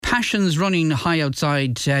Passions running high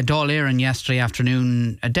outside Dail yesterday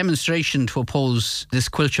afternoon. A demonstration to oppose this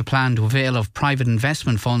Coillte plan to avail of private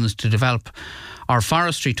investment funds to develop our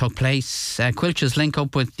forestry took place. Coiltte's link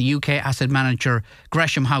up with the UK asset manager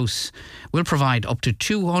Gresham House will provide up to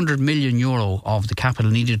 €200 million of the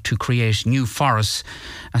capital needed to create new forests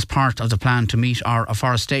as part of the plan to meet our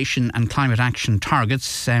afforestation and climate action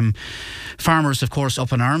targets. Farmers, of course,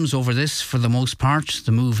 up in arms over this for the most part.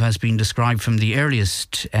 The move has been described from the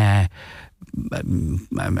earliest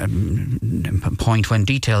point when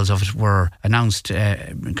details of it were announced,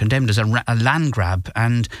 condemned as a land grab.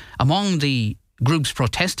 And among the groups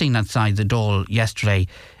protesting outside the Dail yesterday,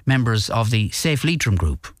 members of the Save Leitrim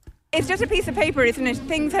group. It's just a piece of paper, isn't it?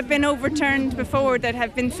 Things have been overturned before that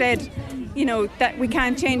have been said, that we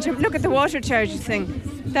can't change them. Look at the water charges thing.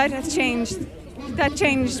 That has changed. That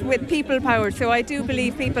changed with people power. So I do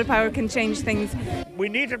believe people power can change things. We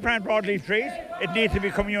need to plant broadleaf trees. It needs to be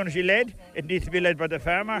community led. It needs to be led by the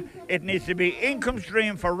farmer. It needs to be income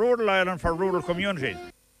stream for rural Ireland, for rural communities.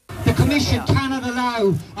 The Commission cannot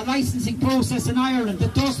allow a licensing process in Ireland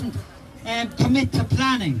that doesn't commit to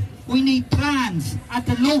planning. We need plans at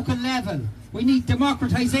the local level. We need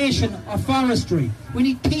democratisation of forestry. We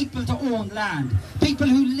need people to own land. People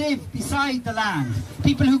who live beside the land.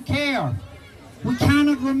 People who care. We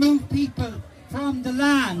cannot remove people from the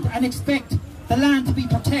land and expect the land to be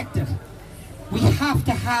protected. We have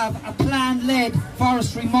to have a plan-led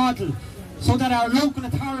forestry model so that our local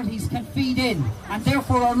authorities can feed in, and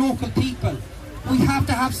therefore our local people. We have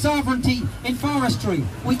to have sovereignty in forestry.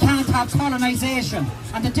 We can't have colonisation,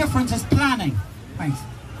 and the difference is planning. Thanks.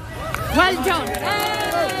 Well done.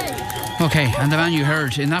 OK, and the man you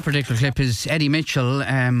heard in that particular clip is Eddie Mitchell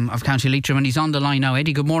of County Leitrim, and he's on the line now.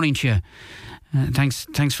 Eddie, good morning to you.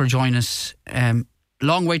 Thanks for joining us.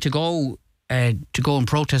 Long way to go and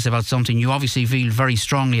protest about something. You obviously feel very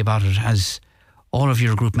strongly about it, as all of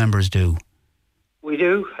your group members do. We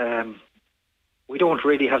do. We don't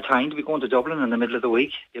really have time to be going to Dublin in the middle of the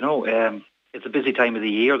week. It's a busy time of the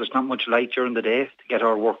year. There's not much light during the day to get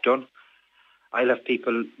our work done. I'll have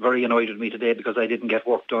people very annoyed with me today because I didn't get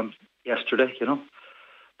work done yesterday,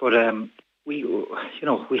 But we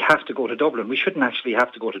have to go to Dublin. We shouldn't actually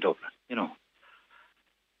have to go to Dublin,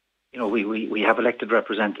 we have elected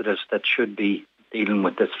representatives that should be dealing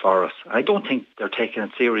with this for us. I don't think they're taking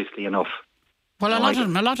it seriously enough. Well, a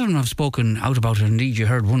lot of them have spoken out about it. Indeed, you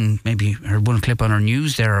heard one clip on our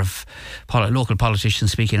news there of local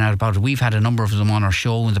politicians speaking out about it. We've had a number of them on our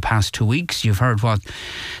show in the past 2 weeks. You've heard what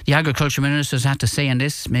the Agriculture Ministers had to say on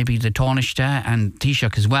this, maybe the Taoiseach and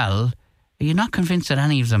Taoiseach as well. Are you not convinced that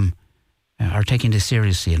any of them are taking this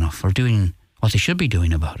seriously enough or doing what they should be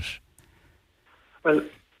doing about it? Well,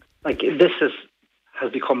 this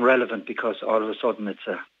has become relevant because all of a sudden it's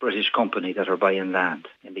a British company that are buying land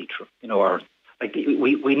in Leitrim.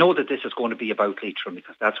 We know that this is going to be about Leitrim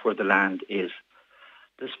because that's where the land is.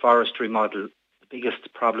 This forestry model, the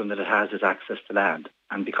biggest problem that it has is access to land.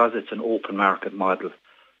 And because it's an open market model,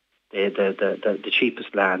 the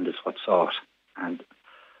cheapest land is what's sought. And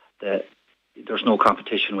there's no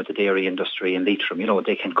competition with the dairy industry in Leitrim.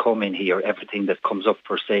 They can come in here, everything that comes up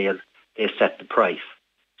for sale, they set the price.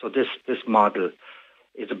 So this model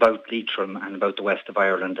is about Leitrim and about the west of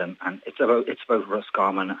Ireland, and it's about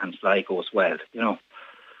Roscommon and Sligo as well,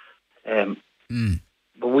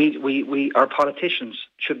 But we our politicians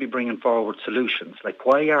should be bringing forward solutions.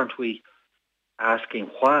 Why aren't we asking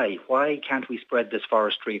why? Why can't we spread this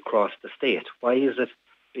forestry across the state?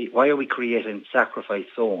 Why are we creating sacrifice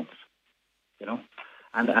zones?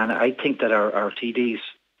 And I think that our TDs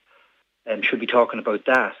should be talking about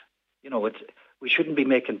that. We shouldn't be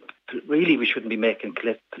making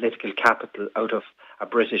political capital out of a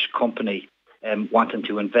British company wanting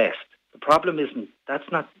to invest. The problem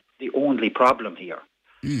that's not the only problem here.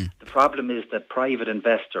 The problem is that private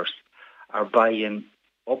investors are buying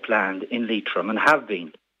upland in Leitrim and have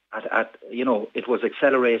been. It was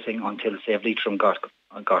accelerating until Save Leitrim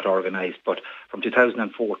got organised, but from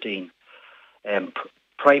 2014,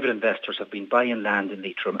 private investors have been buying land in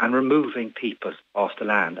Leitrim and removing people off the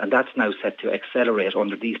land, and that's now set to accelerate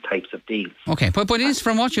under these types of deals. Okay, but is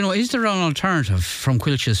from what you know, is there an alternative from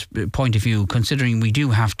Coiltte's point of view, considering we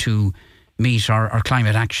do have to meet our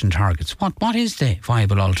climate action targets? What is the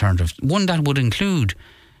viable alternative? One that would include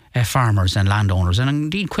farmers and landowners, and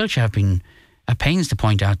indeed Coillte have been at pains to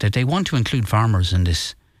point out that they want to include farmers in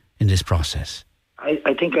this process.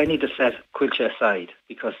 I think I need to set Coillte aside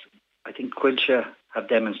because I think Coillte have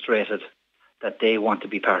demonstrated that they want to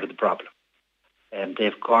be part of the problem.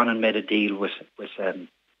 They've gone and made a deal with the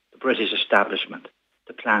British establishment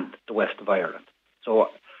to plant the west of Ireland. So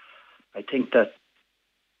I think that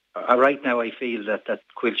right now I feel that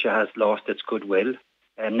Coillte has lost its goodwill.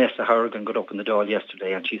 Nessa Horgan got up in the Dail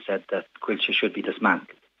yesterday and she said that Coillte should be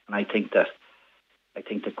dismantled. And I think that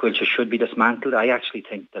Coillte should be dismantled. I actually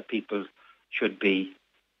think that people should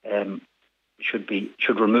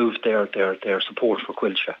remove their support for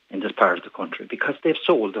Coillte in this part of the country because they've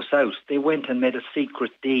sold us out. They went and made a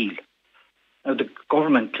secret deal. Now the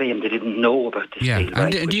government claimed they didn't know about this deal.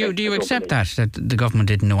 And right? do you accept that the government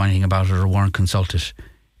didn't know anything about it or weren't consulted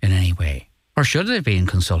in any way? Or should they have been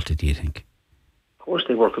consulted, do you think? Of course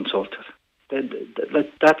they were consulted.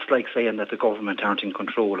 That's like saying that the government aren't in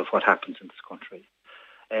control of what happens in this country.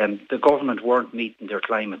 The government weren't meeting their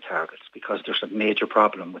climate targets because there's a major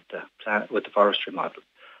problem with the forestry model.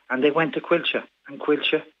 And they went to Coillte, and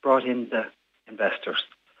Coillte brought in the investors.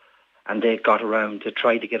 And they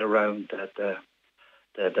tried to get around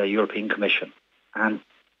the European Commission. And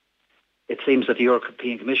it seems that the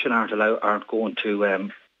European Commission aren't going to...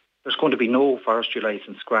 there's going to be no forestry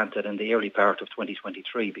licence granted in the early part of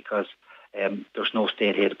 2023 because there's no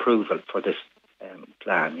state aid approval for this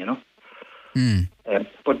plan, you know.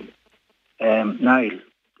 But Niall,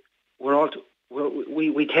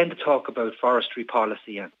 we tend to talk about forestry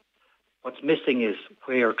policy, and what's missing is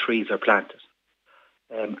where trees are planted.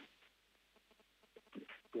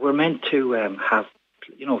 We're meant to have,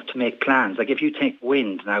 to make plans. Like if you take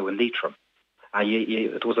wind now in Leitrim,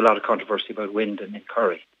 there was a lot of controversy about wind in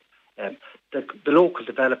Curry. The local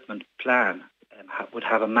development plan would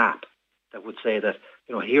have a map that would say that,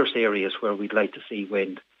 here's areas where we'd like to see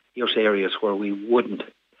wind, here's areas where we wouldn't,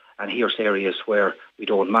 and here's areas where we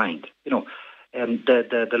don't mind.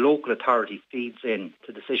 The local authority feeds in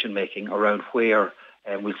to decision making around where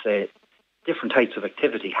we'll say different types of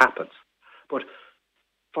activity happens. But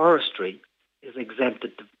forestry is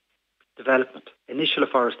exempted development. Initial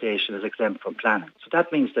afforestation is exempt from planning. So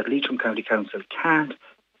that means that Leitrim County Council can't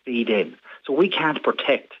feed in. So we can't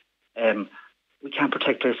protect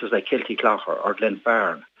places like Kilty Clougher or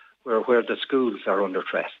Glenfarne where the schools are under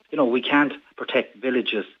threat. We can't protect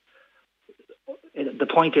villages. The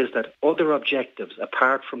point is that other objectives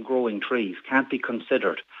apart from growing trees can't be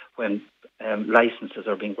considered when licenses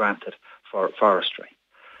are being granted for forestry.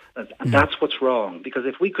 And that's what's wrong, because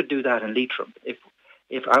if we could do that in Leitrim,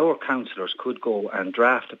 if our councillors could go and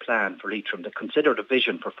draft a plan for Leitrim that considered a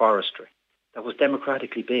vision for forestry that was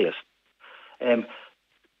democratically based, a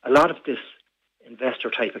lot of this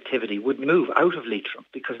investor-type activity would move out of Leitrim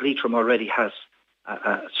because Leitrim already has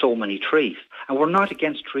so many trees. And we're not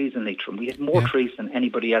against trees in Leitrim. We have more trees than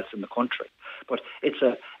anybody else in the country. But it's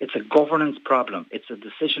a governance problem. It's a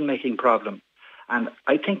decision-making problem. And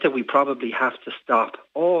I think that we probably have to stop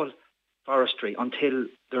all forestry until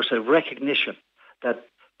there's a recognition that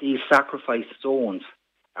these sacrifice zones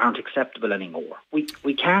aren't acceptable anymore.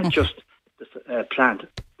 We can't just plant.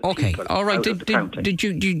 Okay, all right. Did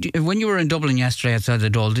you when you were in Dublin yesterday outside the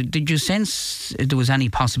Dail, did you sense there was any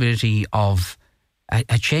possibility of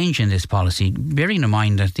a change in this policy, bearing in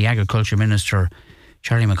mind that the Agriculture Minister,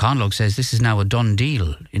 Charlie McConlogue, says this is now a done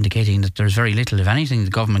deal, indicating that there's very little, if anything, the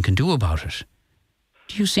government can do about it?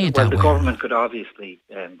 Do you see it that way? Well, the government could obviously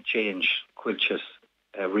change Coiltte's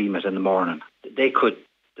remit in the morning. They could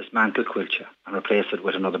dismantle Coillte and replace it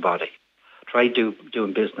with another body. Try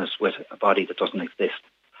doing business with a body that doesn't exist.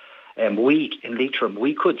 We, in Leitrim,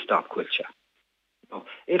 we could stop Coillte.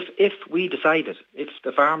 If we decided, if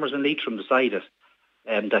the farmers in Leitrim decided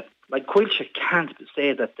that, like, Coillte can't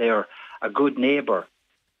say that they're a good neighbour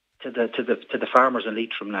to the farmers in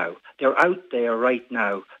Leitrim now. They're out there right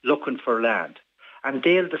now looking for land, and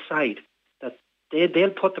they'll decide that they'll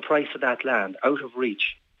put the price of that land out of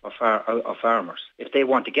reach of farmers if they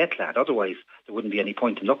want to get land. Otherwise, there wouldn't be any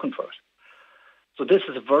point in looking for it. So this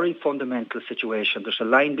is a very fundamental situation. There's a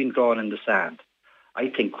line being drawn in the sand. I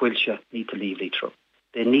think Coillte need to leave Leitrim.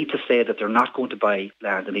 They need to say that they're not going to buy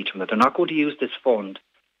land in Leitrim, that they're not going to use this fund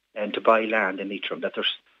to buy land in Leitrim,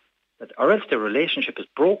 or else their relationship is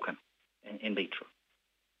broken in Leitrim.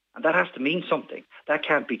 And that has to mean something. That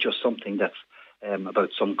can't be just something that's about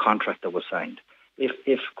some contract that was signed.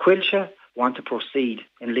 If Coillte want to proceed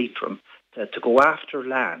in Leitrim to go after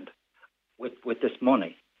land with this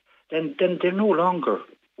money, then they're no longer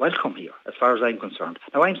welcome here, as far as I'm concerned.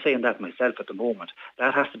 Now, I'm saying that myself at the moment.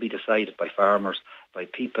 That has to be decided by farmers, by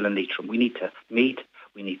people in Leitrim. We need to meet,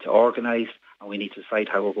 we need to organise, and we need to decide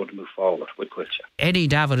how we're going to move forward with Coillte. Eddie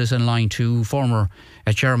Davitt is in line too, former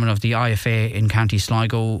chairman of the IFA in County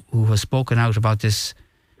Sligo, who has spoken out about this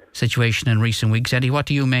situation in recent weeks. Eddie, what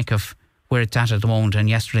do you make of where it's at the moment and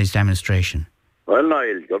yesterday's demonstration? Well,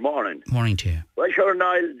 Niall, good morning. Morning to you. Well, sure,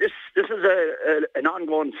 Niall, this is an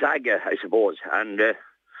ongoing saga, I suppose. And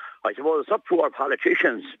I suppose it's up to our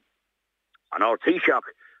politicians and our Taoiseach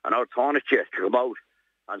and our Taoiseach to come out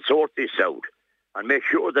and sort this out and make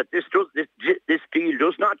sure that this deal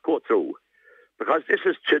does not go through, because this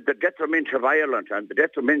is to the detriment of Ireland and the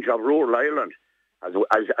detriment of rural Ireland, as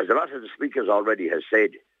a lot of the speakers already has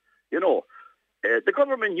said. The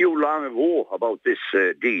government knew long ago about this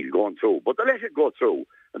deal going through, but they let it go through.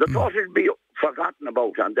 And they thought it would be forgotten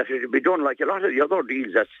about and that it would be done like a lot of the other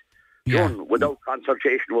deals that's done without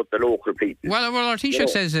consultation with the local people. Well, our Taoiseach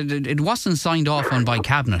says it wasn't signed off on by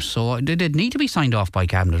Cabinet, so did it need to be signed off by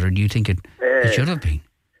Cabinet, or do you think it should have been?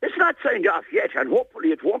 It's not signed off yet, and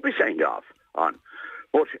hopefully it won't be signed off on.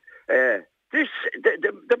 But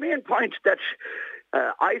the main point that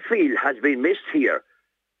I feel has been missed here,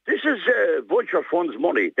 this is vulture funds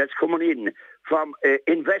money that's coming in from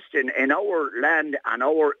investing in our land and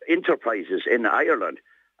our enterprises in Ireland,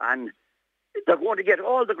 and they're going to get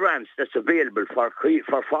all the grants that's available for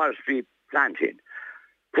forestry planting.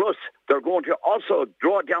 Plus, they're going to also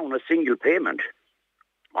draw down a single payment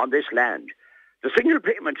on this land. The single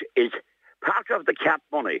payment is part of the cap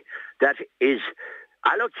money that is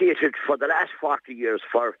allocated for the last 40 years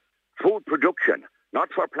for food production,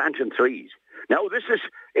 not for planting trees. Now, this is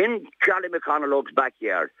in Charlie McConaughey's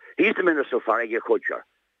backyard. He's the Minister for Agriculture.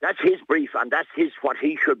 That's his brief, and that's what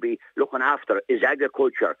he should be looking after, is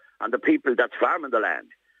agriculture and the people that's farming the land.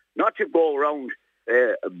 Not to go around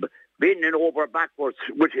bending over backwards,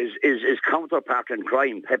 which is counterpart in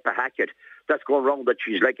crime, Pippa Hackett, that's going around that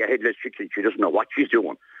she's like a headless chicken. She doesn't know what she's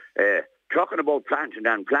doing. Talking about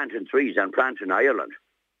planting trees and planting Ireland.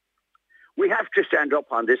 We have to stand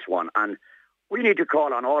up on this one, and we need to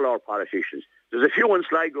call on all our politicians. There's a few in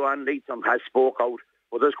Sligo and Leitrim has spoke out,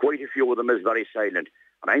 but there's quite a few of them is very silent.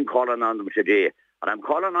 And I'm calling on them today. And I'm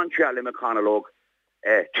calling on Charlie McConaughey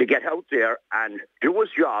to get out there and do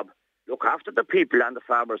his job, look after the people and the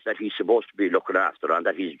farmers that he's supposed to be looking after and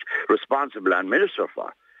that he's responsible and minister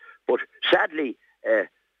for. But sadly,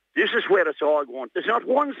 this is where it's all going. There's not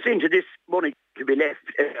one cent of this money to be left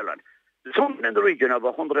in Ireland. There's something in the region of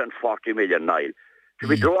 140 million, Niall, to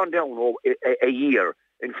be drawn down over a year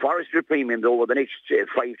in forestry premiums over the next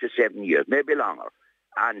 5 to 7 years, maybe longer.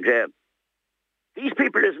 And these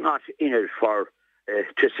people is not in it for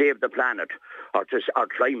to save the planet or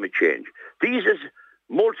climate change. These is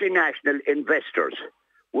multinational investors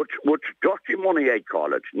with dirty money, I'd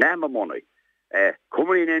call it, NAMA money,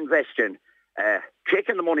 coming in investing,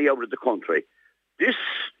 taking the money out of the country. This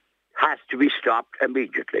has to be stopped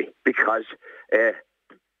immediately, because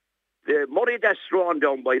the money that's drawn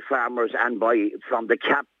down by farmers and from the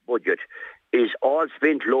cap budget is all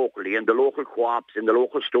spent locally in the local co-ops, in the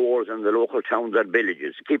local stores, and the local towns and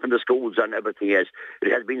villages, keeping the schools and everything else.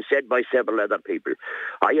 It has been said by several other people.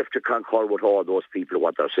 I have to concur with all those people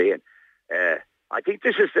what they're saying. I think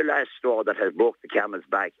this is the last straw that has broke the camel's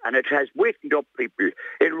back, and it has wakened up people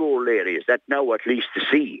in rural areas that now at least to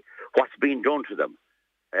see what's been done to them.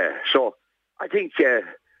 So I think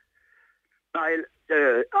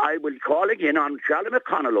I will call again on Charlie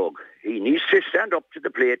McConaughey. He needs to stand up to the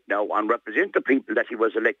plate now and represent the people that he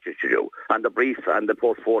was elected to do, and the brief and the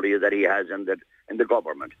portfolio that he has in the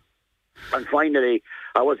government. And finally,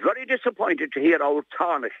 I was very disappointed to hear our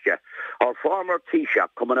Taoiseach, our former Taoiseach,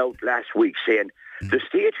 coming out last week saying the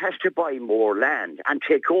state has to buy more land and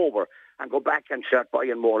take over and go back and start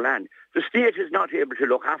buying more land. The state is not able to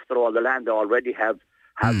look after all the land they already have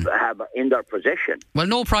in their possession. Well,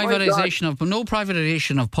 no privatisation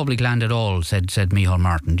of public land at all, said Micheál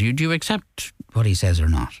Martin. Do you accept what he says or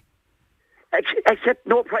not? Except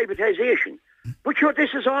no privatisation. But sure,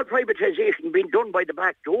 this is all privatisation being done by the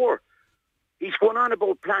back door. He's going on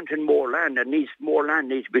about planting more land, and more land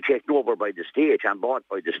needs to be taken over by the state and bought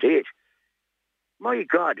by the state. My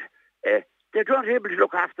God, they're not able to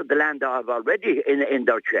look after the land they have already in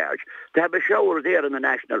their charge. They have a shower there in the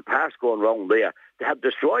national parks going round there. They have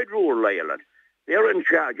destroyed rural Ireland. They're in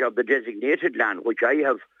charge of the designated land, which I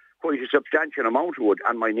have quite a substantial amount of it,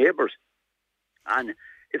 and my neighbours. And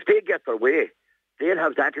if they get their way, they'll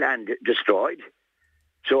have that land destroyed.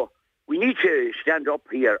 So we need to stand up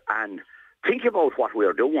here and think about what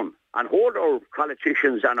we're doing and hold our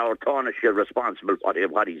politicians and our Taoiseach responsible for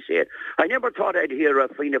what he said. I never thought I'd hear a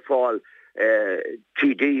Fianna Fáil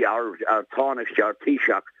TD or Taoiseach or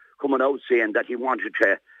Taoiseach coming out saying that he wanted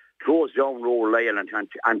to close down rural Ireland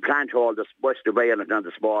and plant all the west of Ireland and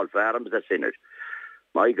the small farms that's in it.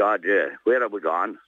 My God, where have we gone?